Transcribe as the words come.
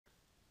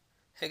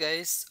Hey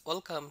guys,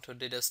 welcome to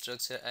Data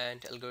Structure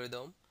and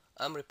Algorithm.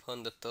 I'm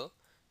Ripon Datta.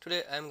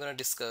 Today I'm gonna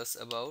discuss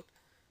about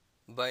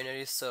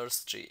binary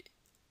search tree.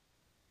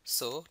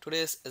 So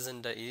today's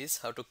agenda is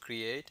how to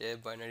create a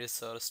binary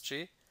search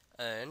tree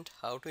and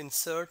how to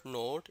insert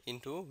node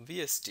into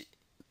VST.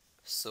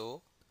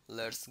 So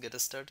let's get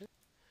started.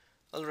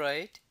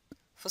 Alright,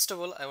 first of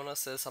all I wanna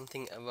say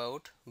something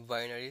about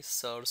binary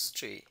search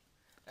tree.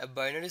 A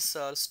binary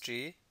search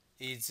tree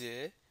is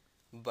a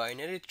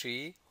binary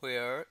tree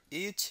where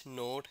each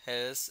node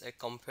has a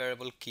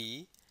comparable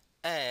key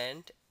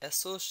and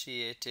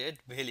associated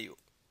value,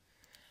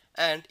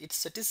 and it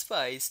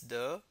satisfies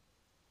the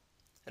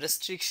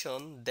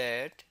restriction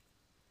that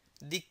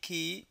the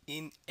key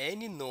in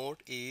any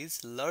node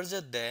is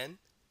larger than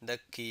the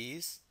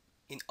keys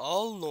in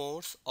all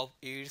nodes of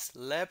its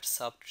left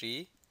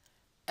subtree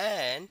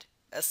and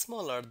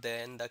smaller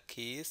than the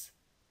keys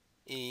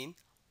in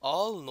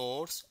all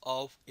nodes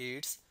of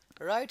its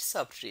right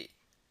subtree.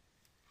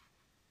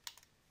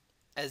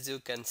 As you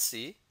can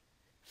see,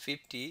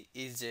 50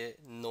 is a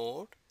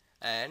node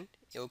and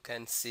you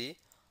can see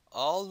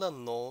all the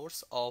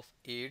nodes of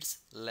its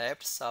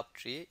left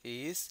subtree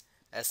is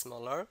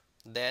smaller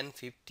than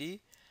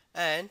 50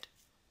 and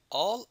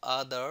all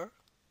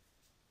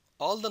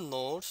all the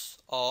nodes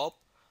of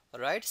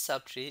right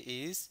subtree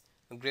is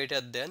greater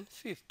than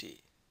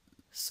 50.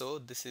 So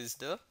this is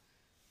the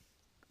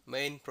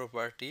main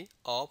property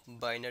of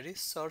binary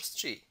search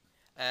tree,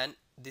 and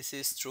this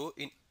is true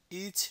in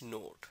each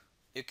node.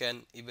 You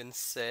can even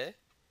say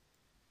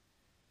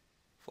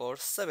for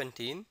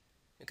 17,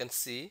 you can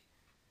see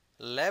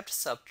left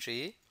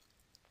subtree,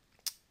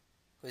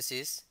 which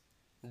is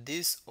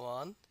this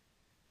one,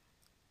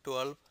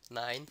 12,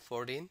 9,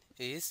 14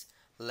 is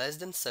less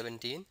than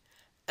 17,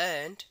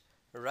 and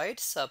right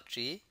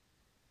subtree,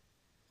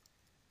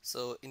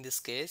 so in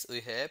this case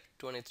we have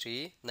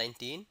 23,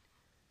 19,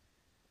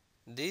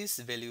 these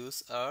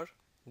values are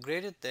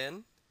greater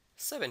than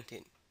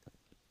 17.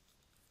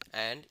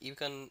 And you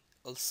can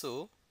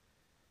also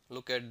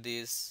look at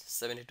this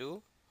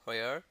 72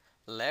 where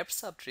left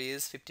subtree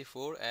is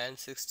 54 and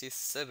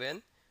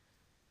 67,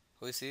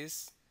 which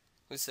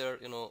are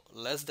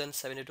less than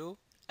 72,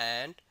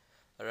 and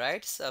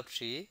right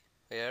subtree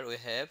where we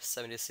have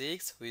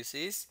 76, which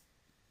is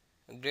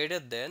greater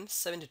than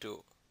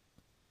 72.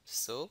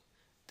 So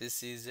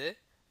this is a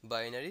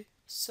binary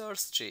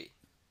search tree,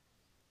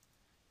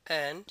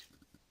 and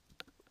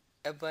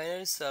a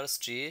binary search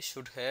tree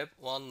should have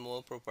one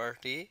more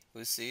property,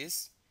 which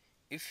is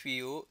if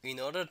you in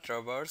order to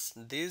traverse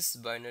this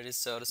binary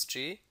search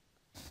tree,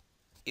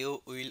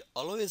 you will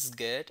always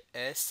get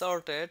a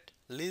sorted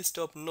list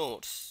of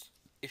nodes.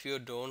 If you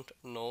don't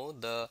know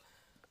the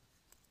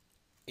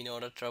in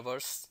order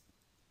traverse,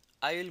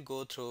 I will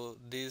go through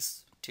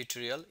this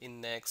tutorial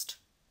in next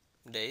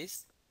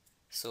days,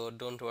 so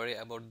don't worry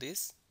about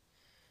this.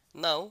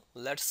 Now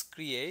let's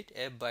create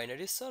a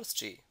binary search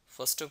tree.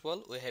 First of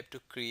all, we have to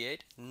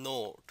create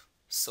node.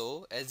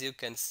 So as you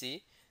can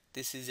see,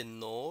 this is a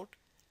node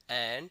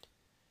and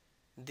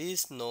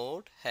this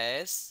node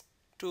has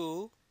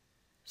two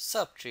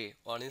subtree.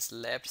 One is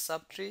left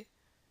subtree,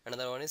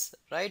 another one is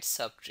right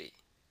subtree.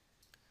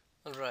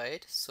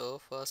 Alright, so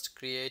first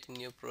create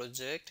new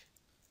project.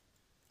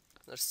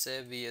 Let's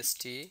say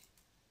VST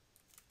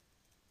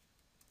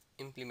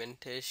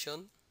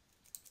implementation.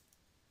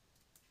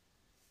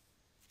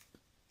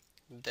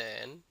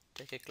 Then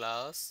take a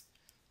class.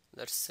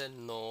 Let's say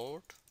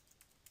node.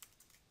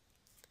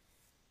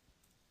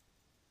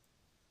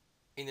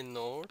 In the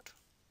node,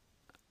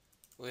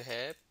 we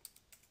have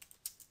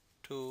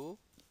two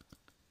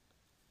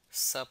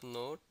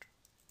subnode.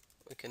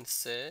 We can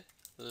say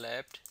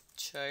left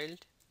child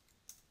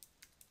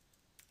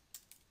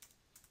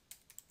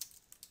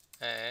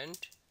and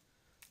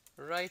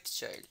right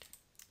child,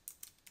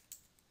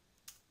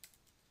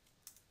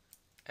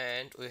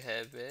 and we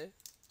have a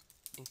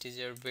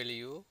integer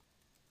value.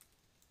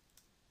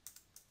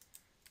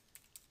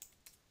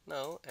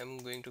 Now I'm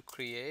going to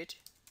create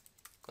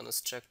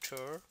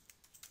constructor.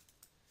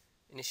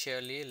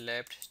 Initially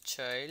left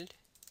child,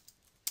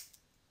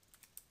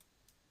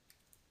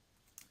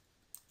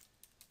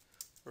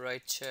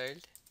 right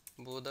child,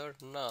 both are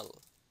null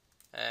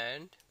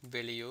and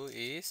value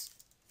is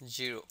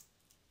 0.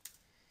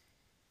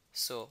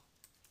 So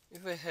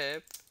if I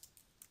have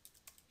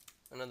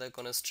another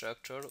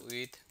constructor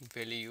with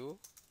value,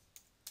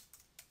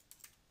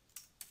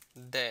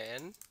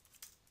 then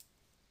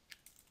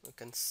we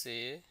can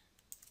say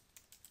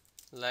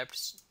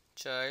left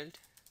child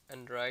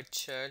and right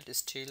child is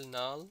still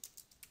null,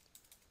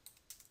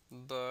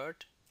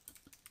 but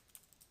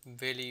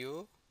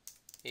value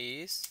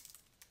is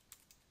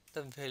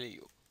the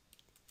value.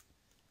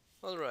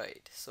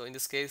 Alright, so in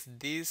this case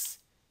this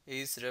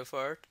is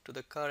referred to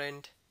the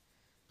current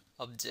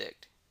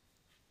object.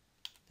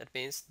 That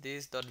means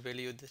this dot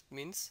value, that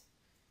means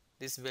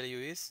this value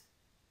is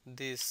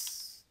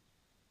this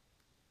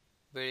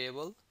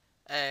variable,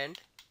 and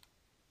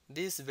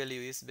this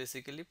value is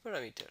basically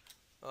parameter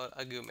or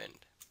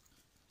argument.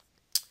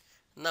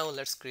 Now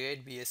let's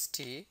create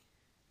BST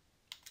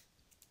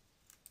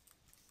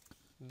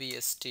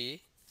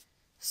VST.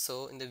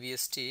 So in the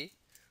VST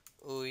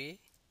we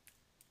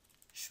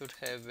should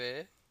have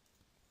a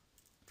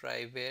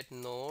private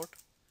node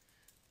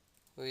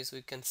which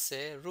we can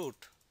say root,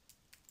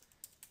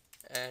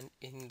 and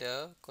in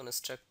the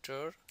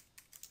constructor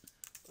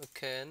we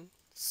can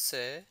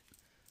say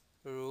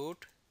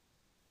root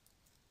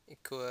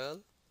equal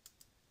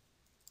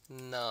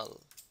null.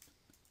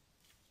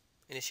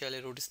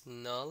 Initially root is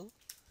null.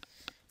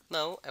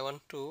 Now I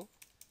want to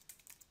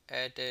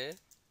add a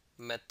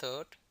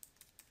method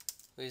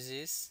which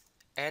is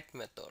add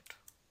method.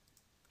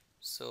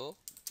 So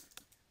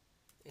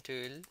it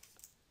will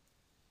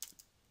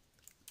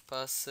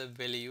pass a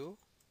value,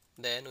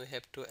 then we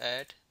have to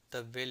add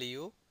the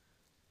value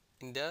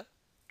in the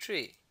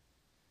tree.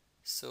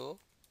 So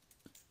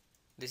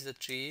this is the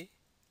tree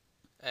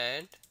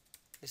and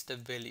this is the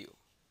value.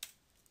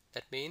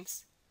 That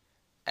means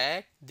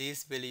add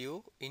this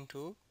value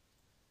into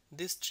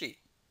this tree.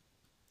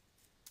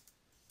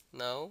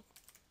 Now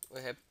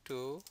we have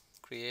to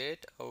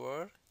create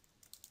our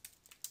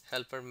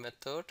helper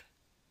method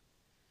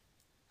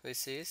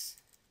which is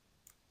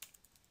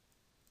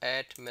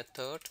add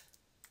method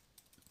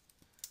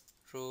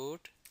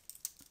root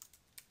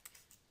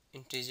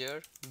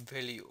integer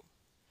value,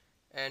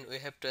 and we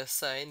have to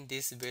assign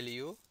this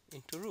value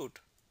into root.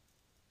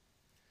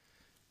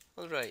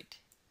 Alright,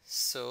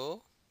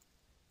 so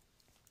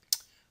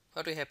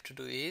what we have to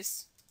do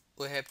is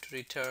we have to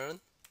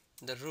return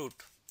the root,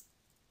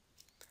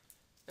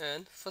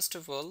 and first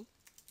of all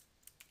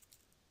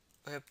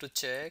we have to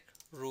check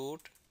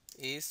root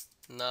is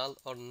null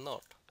or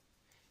not.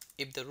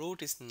 If the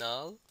root is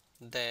null,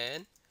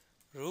 then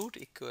root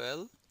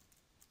equal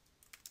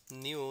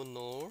new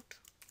node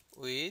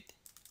with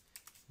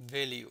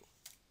value.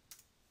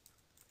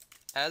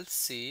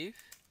 Else if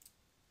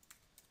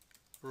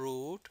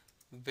root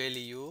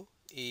value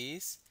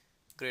is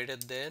greater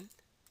than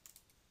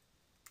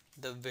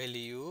the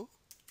value,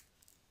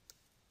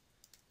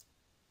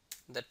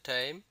 that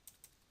time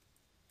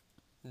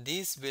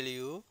this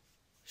value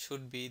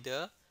should be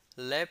the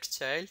left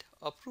child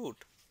of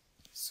root.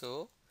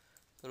 So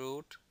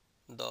root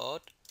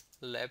dot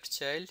left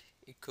child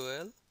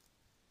equal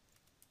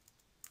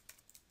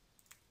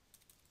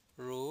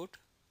root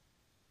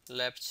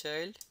left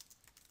child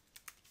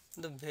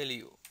the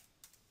value,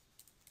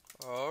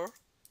 or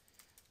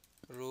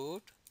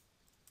root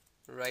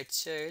right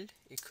child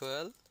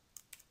equal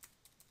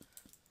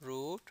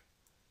root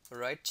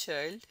right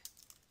child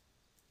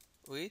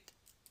with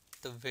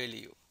the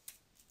value.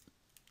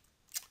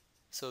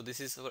 So this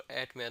is our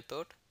add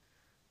method.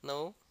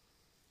 Now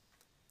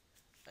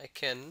I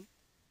can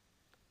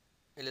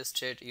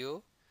illustrate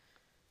you.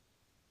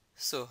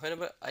 So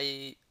whenever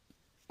I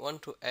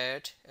want to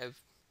add a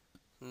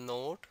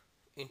node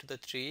into the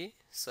tree,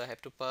 so I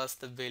have to pass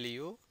the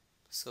value.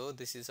 So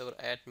this is our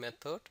add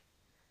method,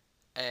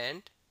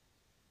 and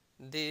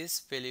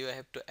this value I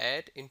have to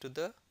add into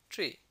the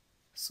tree.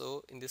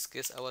 So in this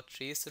case our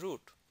tree is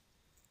root,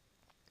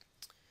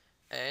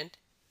 and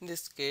in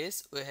this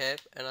case we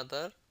have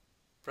another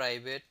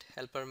private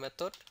helper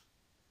method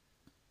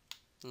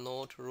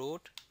node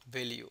root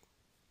value.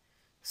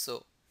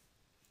 So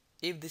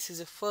if this is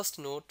a first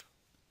node,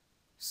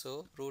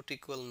 so root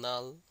equal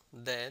null,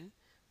 then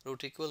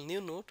root equal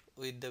new node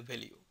with the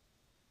value.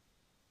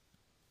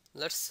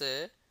 Let's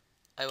say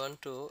I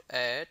want to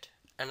add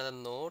another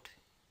node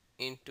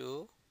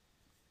into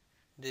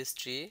this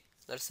tree.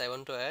 Let's say I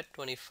want to add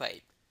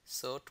 25.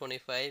 So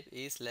 25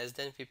 is less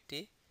than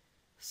 50,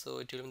 so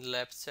it will be the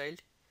left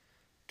child.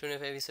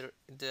 25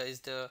 is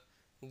the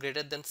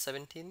greater than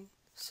 17,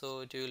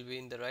 so it will be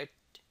in the right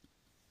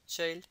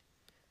child.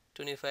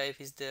 25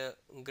 is the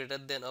greater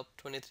than of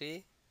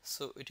 23,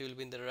 so it will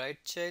be in the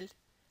right child,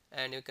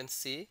 and you can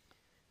see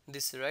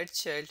this right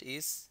child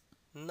is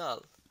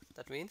null.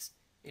 That means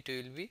it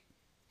will be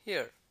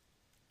here.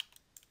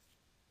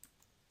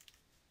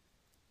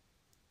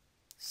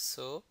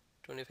 So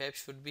 25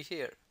 should be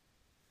here.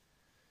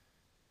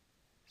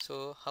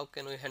 So how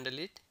can we handle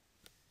it?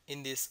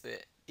 In this way,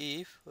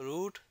 if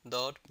root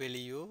dot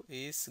value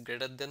is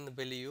greater than the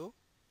value,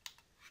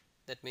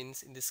 that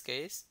means in this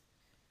case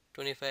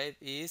 25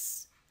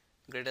 is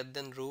greater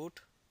than root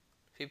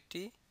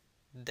 50,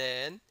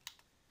 then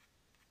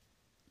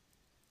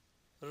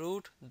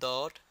root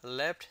dot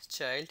left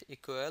child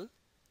equal,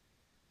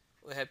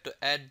 we have to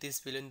add this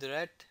value in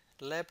the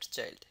left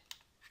child.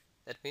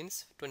 That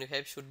means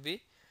 25 should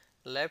be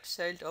left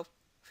child of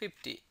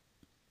 50.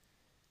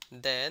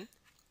 Then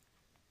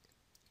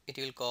it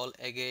will call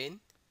again.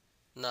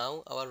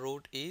 Now our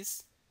root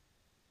is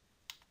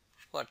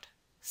what?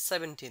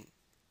 17.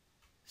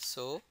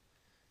 So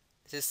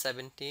this is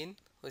 17,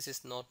 which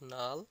is not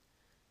null.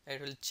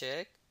 It will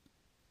check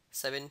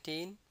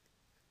 17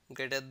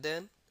 greater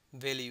than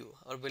value.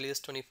 Our value is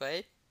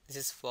 25. This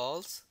is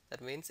false.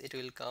 That means it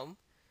will come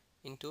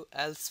into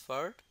else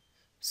word.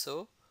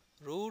 So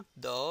root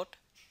dot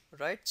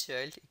right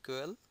child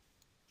equal,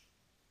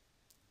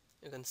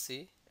 you can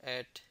see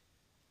at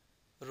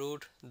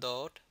root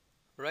dot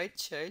right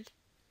child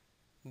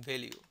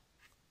value.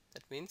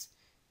 That means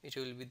it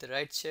will be the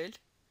right child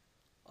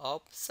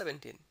of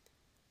 17.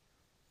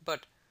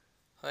 But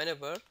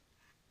whenever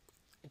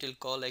it will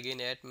call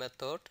again add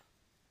method,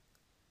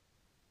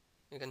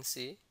 you can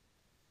see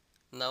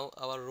now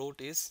our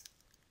root is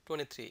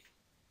 23,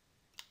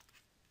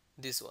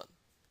 this one,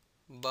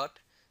 but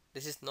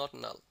this is not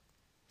null,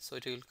 so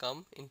it will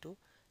come into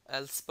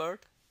else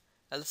part,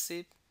 else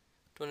if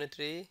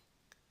 23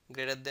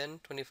 greater than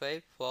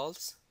 25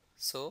 false,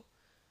 so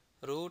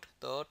root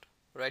dot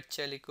right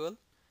child equal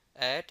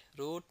add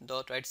root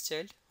dot right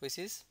child, which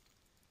is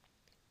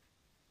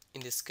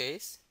in this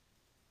case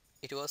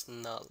it was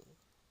null,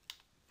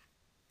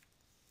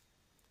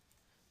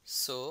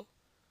 so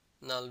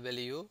null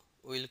value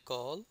will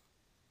call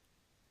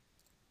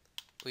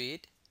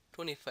with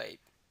 25,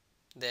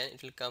 then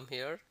it will come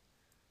here.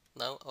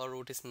 Now our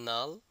root is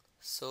null,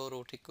 so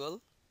root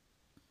equal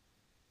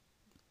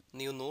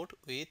new node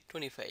with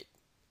 25.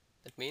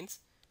 That means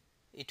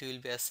it will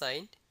be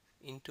assigned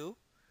into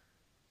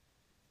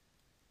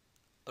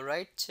a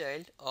right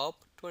child of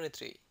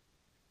 23.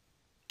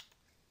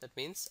 That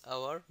means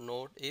our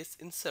node is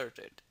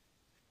inserted.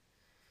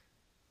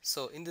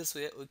 So in this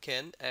way we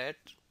can add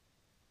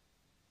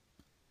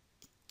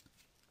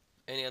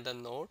any other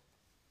node.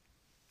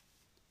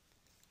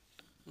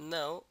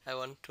 Now I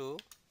want to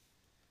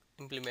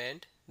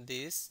implement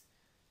this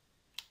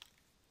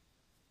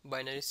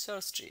binary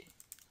search tree.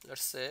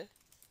 Let's say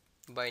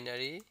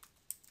binary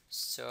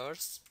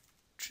search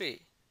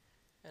tree,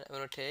 and I'm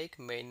going to take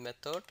main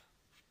method.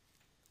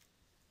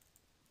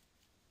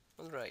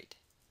 Alright,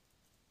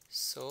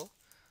 so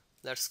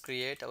let's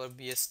create our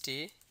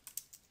BST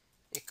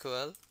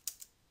equal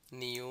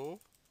new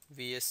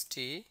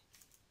BST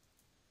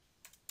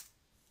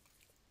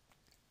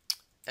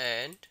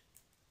and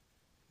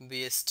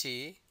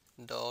BST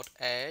dot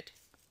add,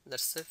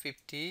 let's say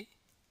 50,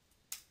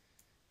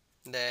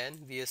 then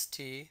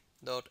BST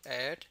dot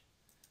add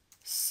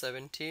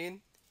 17,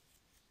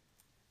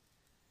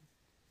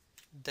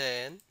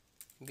 then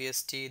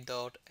BST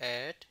dot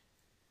add,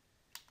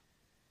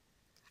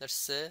 let's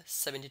say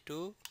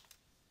 72,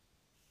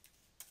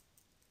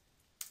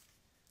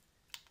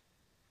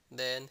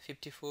 then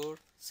 54,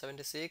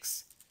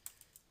 76,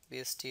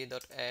 BST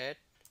dot add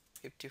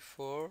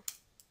 54,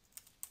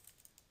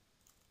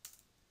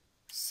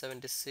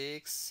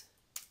 76,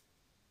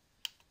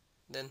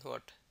 then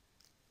what,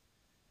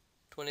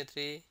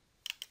 23,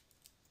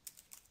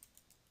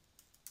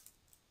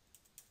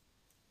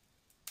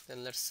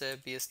 then let's say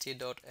BST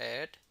dot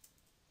add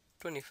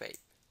 25.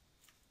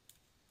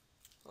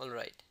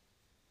 Alright,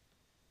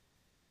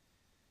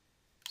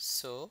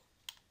 so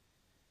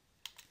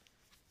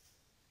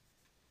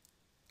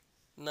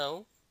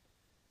now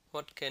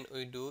what can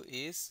we do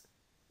is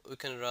we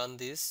can run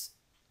this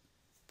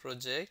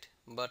project,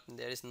 but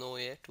there is no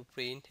way to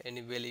print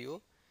any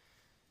value,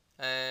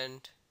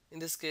 and in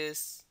this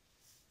case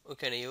we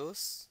can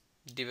use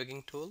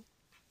debugging tool.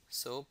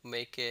 So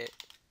make a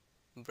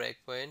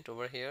breakpoint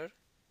over here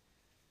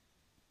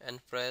and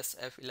press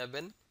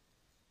F11.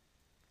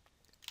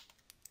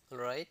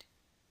 Alright,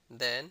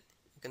 then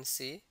you can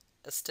see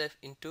a step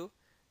into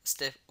a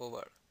step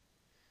over.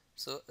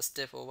 So a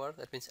step over,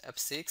 that means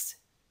F6.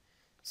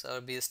 So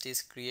our BST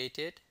is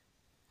created,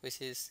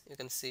 which is, you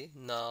can see,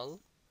 null.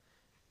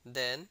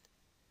 Then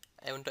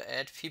I want to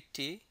add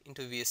 50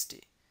 into BST,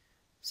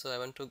 so I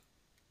want to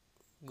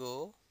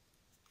go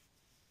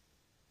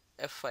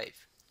F5,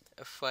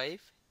 F5.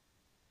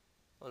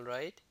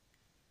 Alright,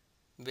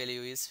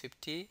 value is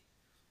 50,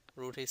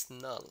 root is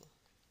null.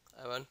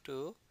 I want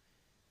to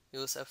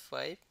use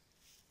F5,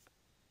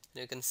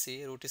 you can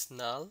see root is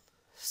null,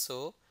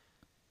 so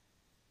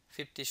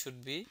 50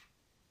 should be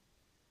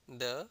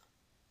the,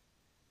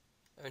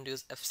 I want to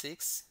use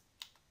F6,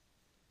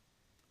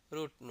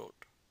 root node.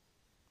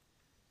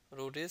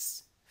 Root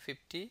is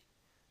 50,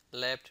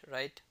 left,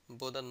 right,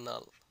 both are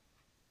null.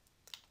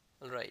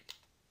 Alright,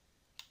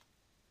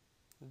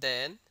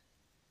 then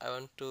I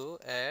want to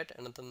add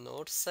another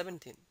node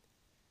 17.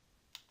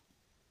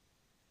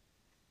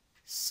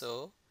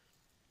 So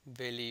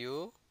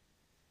value,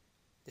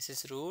 this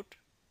is root,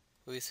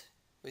 which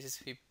is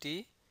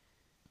 50.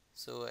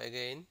 So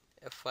again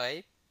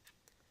F5.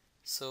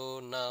 So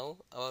now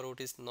our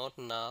root is not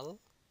null.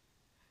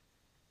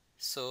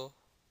 So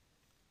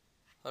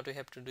what we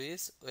have to do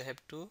is we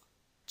have to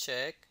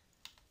check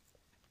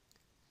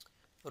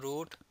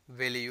root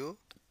value,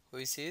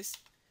 which is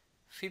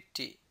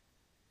 50,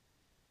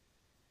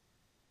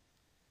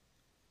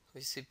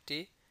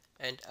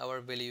 and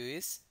our value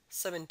is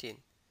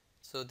 17.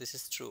 So this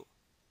is true.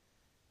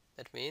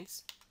 That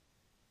means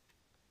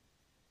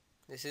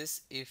this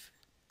is if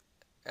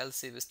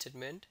else if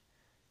statement,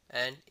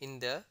 and in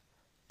the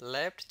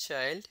left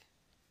child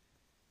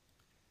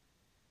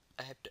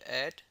I have to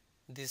add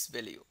this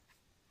value,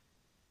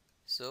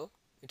 so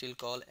it will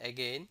call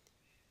again.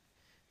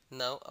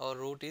 Now our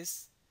root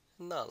is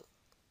null.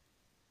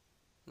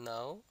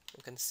 Now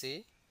you can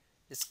see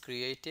it's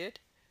created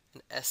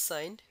and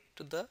assigned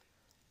to the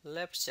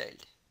left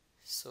child.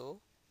 So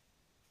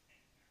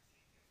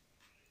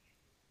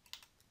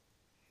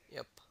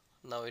yep,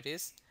 now it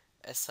is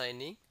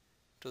assigning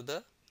to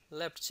the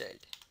left child.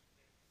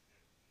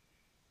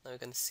 Now you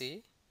can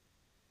see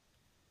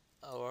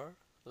our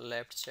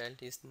left child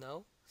is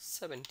now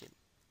 17.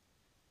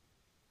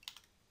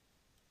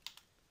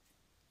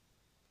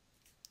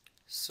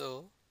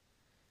 So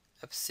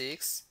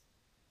F6.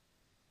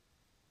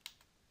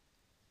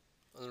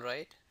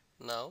 Alright,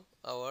 now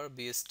our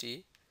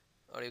BST,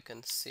 or you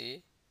can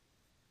see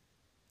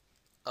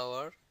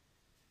our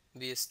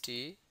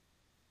BST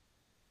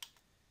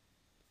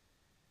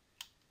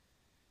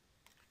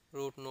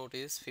root node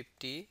is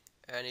 50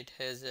 and it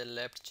has a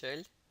left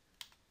child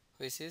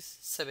which is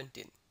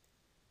 17.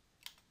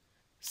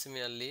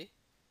 Similarly,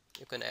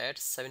 you can add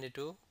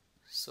 72,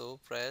 so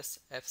press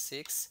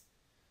F6,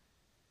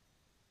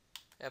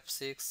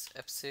 F6,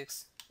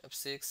 F6,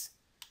 F6.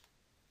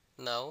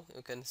 Now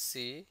you can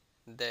see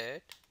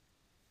that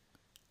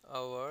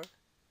our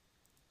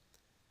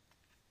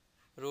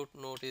root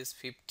node is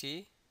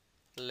 50,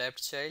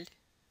 left child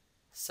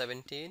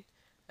 17,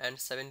 and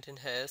 17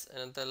 has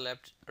another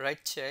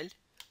right child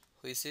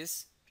which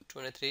is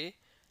 23,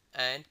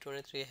 and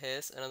 23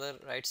 has another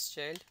right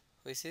child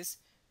which is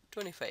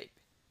 25.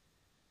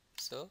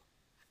 So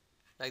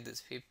like this,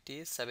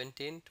 50,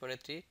 17,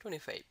 23,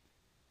 25.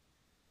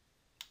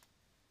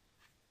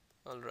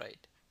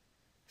 Alright,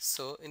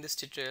 so in this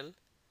tutorial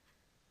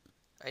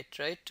I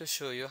tried to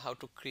show you how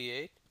to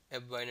create a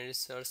binary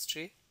search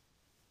tree.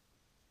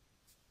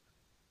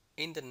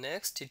 In the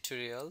next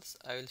tutorials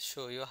I will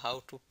show you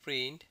how to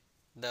print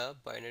the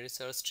binary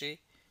search tree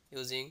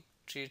using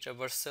tree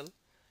traversal.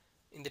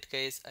 In that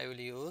case I will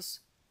use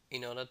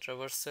in-order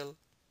traversal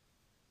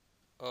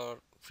or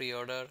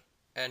pre-order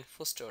and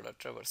first-order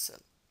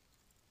traversal.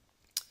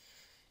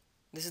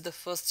 This is the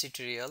first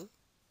tutorial.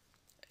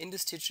 In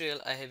this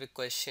tutorial I have a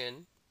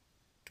question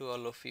to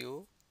all of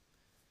you,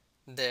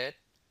 that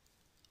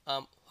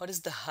what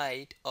is the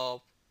height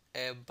of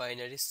a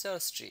binary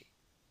search tree?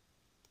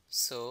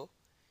 So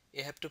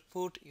you have to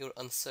put your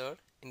answer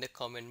in the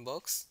comment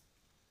box.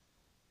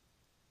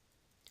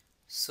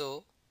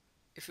 So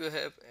if you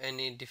have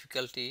any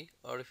difficulty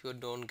or if you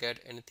don't get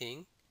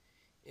anything,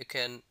 you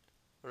can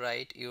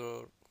write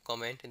your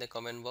comment in the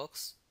comment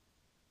box,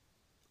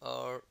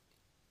 or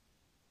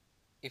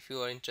if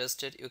you are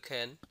interested you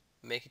can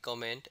make a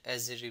comment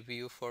as a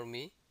review for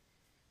me.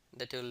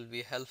 That will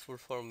be helpful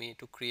for me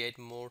to create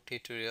more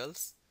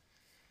tutorials.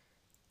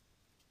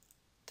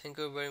 Thank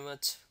you very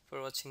much for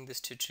watching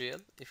this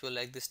tutorial. If you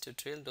like this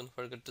tutorial, don't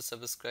forget to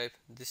subscribe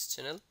this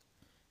channel.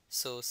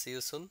 So see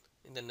you soon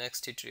in the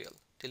next tutorial.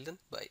 Till then,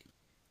 bye.